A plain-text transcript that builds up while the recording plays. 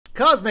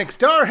Cosmic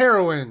Star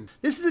Heroine.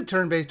 This is a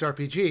turn-based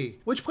RPG,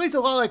 which plays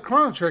a lot like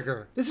Chrono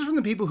Trigger. This is from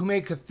the people who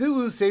made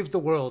Cthulhu Saves the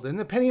World and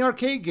the Penny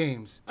Arcade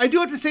games. I do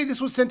have to say this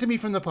was sent to me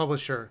from the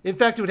publisher. In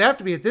fact, it would have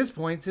to be at this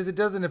point, since it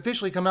doesn't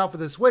officially come out for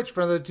the Switch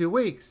for another 2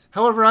 weeks.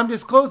 However, I'm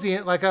disclosing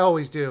it like I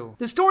always do.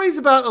 The story is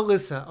about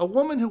Alyssa, a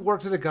woman who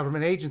works at a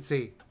government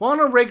agency. While on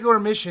a regular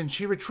mission,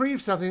 she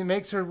retrieves something that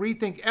makes her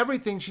rethink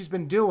everything she's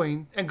been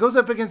doing and goes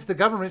up against the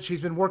government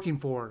she's been working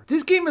for.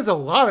 This game has a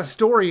lot of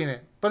story in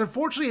it, but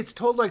unfortunately it's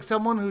told like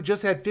someone who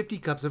just had 50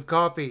 cups of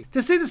coffee.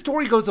 To say the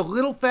story goes a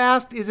little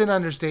fast is an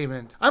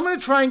understatement. I'm going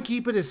to try and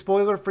keep it as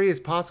spoiler free as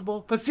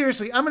possible, but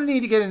seriously, I'm going to need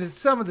to get into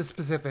some of the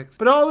specifics.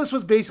 But all this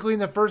was basically in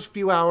the first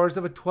few hours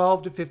of a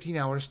 12 to 15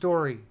 hour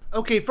story.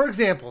 Okay, for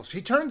example,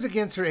 she turns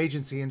against her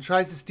agency and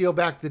tries to steal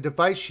back the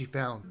device she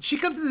found. She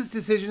comes to this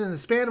decision in the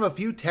span of a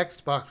few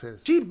text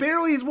boxes. She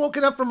barely has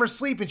woken up from her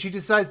sleep and she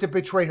decides to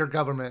betray her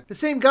government. The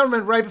same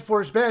government right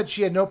before her bed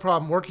she had no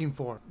problem working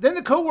for. Then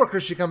the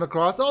co-workers she come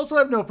across also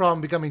have no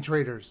problem becoming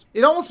traitors.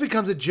 It almost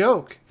becomes a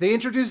joke. They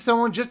introduce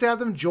someone just to have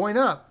them join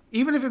up,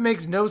 even if it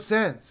makes no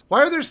sense.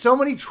 Why are there so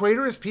many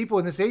traitorous people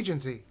in this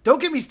agency? Don't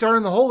get me started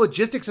on the whole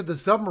logistics of the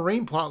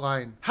submarine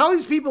plotline. How are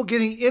these people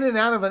getting in and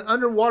out of an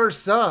underwater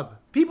sub?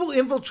 People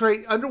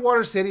infiltrate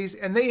underwater cities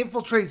and they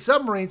infiltrate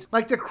submarines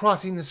like they're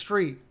crossing the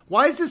street.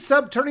 Why is this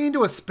sub turning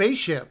into a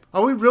spaceship?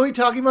 Are we really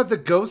talking about the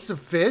ghosts of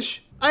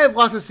fish? I have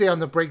lots to say on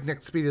the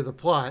breakneck speed of the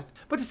plot,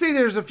 but to say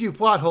there's a few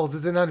plot holes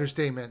is an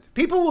understatement.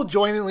 People will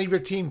join and leave your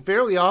team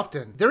fairly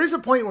often. There is a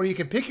point where you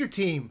can pick your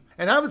team,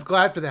 and I was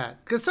glad for that,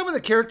 because some of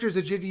the characters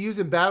that you had to use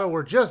in battle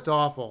were just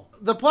awful.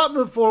 The plot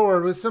moved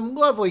forward with some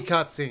lovely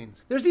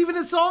cutscenes. There's even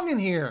a song in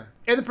here,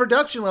 and the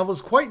production level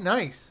is quite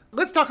nice.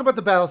 Let's talk about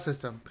the battle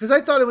system, because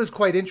I thought it was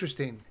quite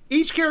interesting.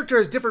 Each character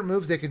has different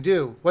moves they can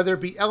do, whether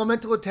it be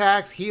elemental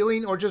attacks,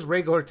 healing, or just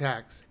regular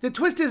attacks. The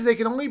twist is they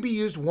can only be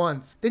used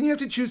once. Then you have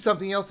to choose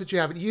something else that you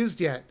haven't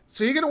used yet.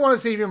 So you're going to want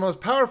to save your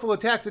most powerful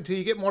attacks until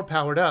you get more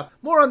powered up.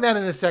 More on that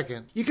in a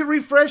second. You can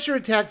refresh your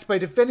attacks by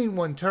defending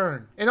one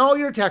turn, and all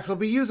your attacks will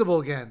be usable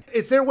again.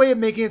 It's their way of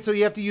making it so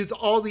you have to use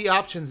all the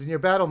options in your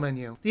battle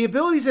menu. The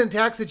abilities and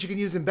attacks that you can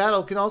use in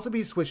battle can also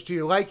be switched to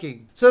your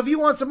liking. So if you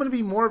want someone to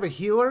be more of a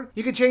healer,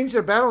 you can change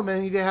their battle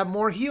menu to have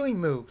more healing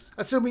moves,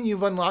 assuming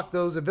you've unlocked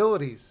those abilities.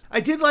 I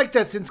did like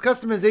that since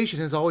customization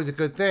is always a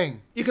good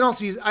thing. You can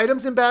also use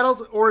items in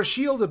battles or a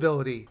shield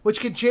ability, which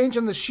can change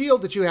on the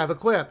shield that you have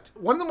equipped.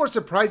 One of the more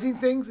surprising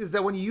things is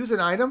that when you use an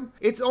item,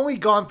 it's only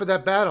gone for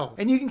that battle,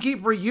 and you can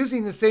keep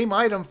reusing the same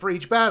item for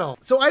each battle.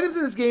 So items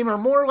in this game are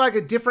more like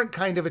a different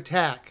kind of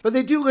attack, but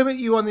they do limit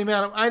you on the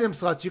amount of item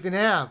slots you can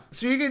have,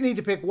 so you're going to need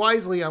to pick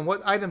wisely on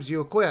what items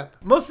you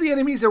equip. Most of the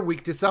enemies are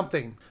weak to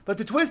something, but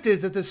the twist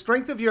is that the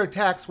strength of your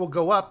attacks will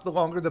go up the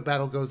longer the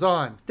battle goes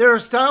on. There are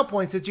style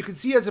points that you can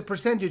see as a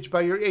percentage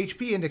by your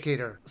HP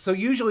indicator, so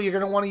usually you're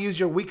going to want to use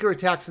your weaker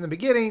attacks in the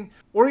beginning,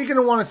 or you're going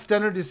to want to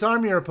stun or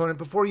disarm your opponent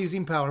before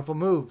using powerful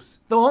moves.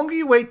 The longer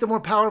you wait, the more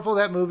powerful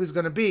that move is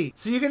going to be,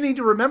 so you're going to need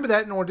to remember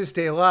that in order to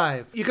stay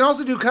alive. You can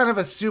also do kind of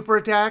a super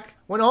attack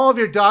when all of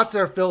your dots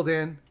are filled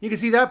in. You can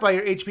see that by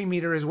your HP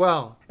meter as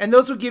well. And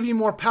those will give you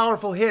more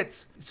powerful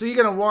hits, so you're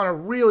going to want to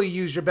really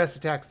use your best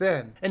attacks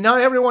then. And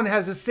not everyone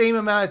has the same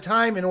amount of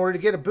time in order to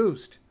get a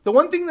boost. The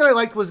one thing that I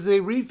liked was they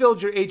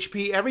refilled your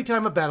HP every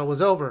time a battle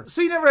was over, so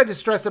you never had to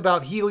stress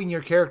about healing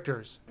your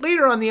characters.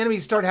 Later on, the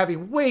enemies start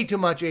having way too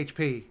much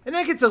HP, and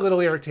that gets a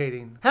little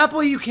irritating.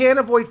 Happily, you can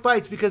avoid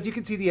fights because you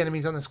can see the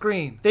enemies on the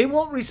screen. They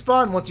won't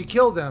respawn once you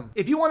kill them.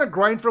 If you want to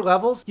grind for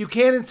levels, you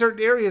can in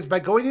certain areas by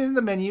going into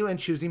the menu and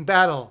choosing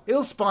battle.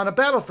 It'll spawn a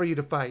battle for you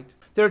to fight.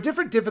 There are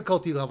different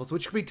difficulty levels,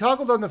 which can be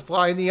toggled on the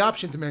fly in the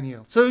options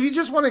menu. So if you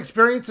just want to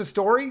experience a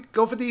story,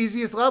 go for the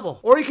easiest level.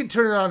 Or you can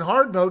turn it on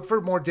hard mode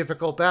for more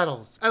difficult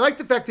battles. I like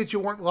the fact that you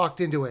weren't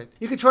locked into it.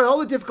 You can try all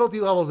the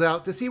difficulty levels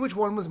out to see which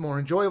one was more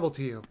enjoyable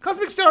to you.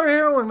 Cosmic Star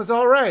Heroine was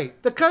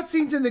alright. The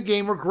cutscenes in the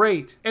game were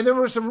great, and there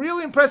were some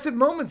really impressive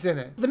moments in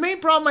it. The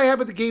main problem I had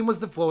with the game was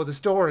the flow of the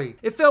story.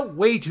 It felt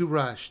way too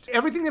rushed.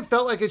 Everything that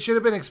felt like it should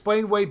have been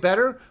explained way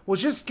better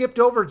was just skipped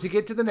over to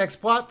get to the next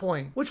plot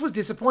point, which was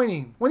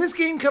disappointing. When this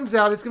game comes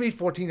out, it's going to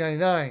be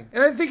 $14.99,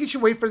 and I think you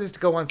should wait for this to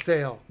go on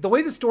sale. The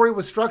way the story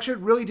was structured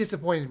really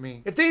disappointed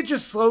me. If they had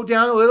just slowed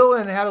down a little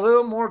and had a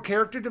little more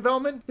character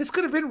development, this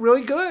could have been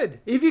really good.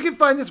 If you can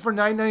find this for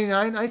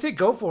 $9.99, I say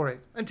go for it.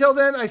 Until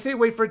then, I say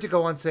wait for it to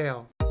go on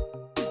sale.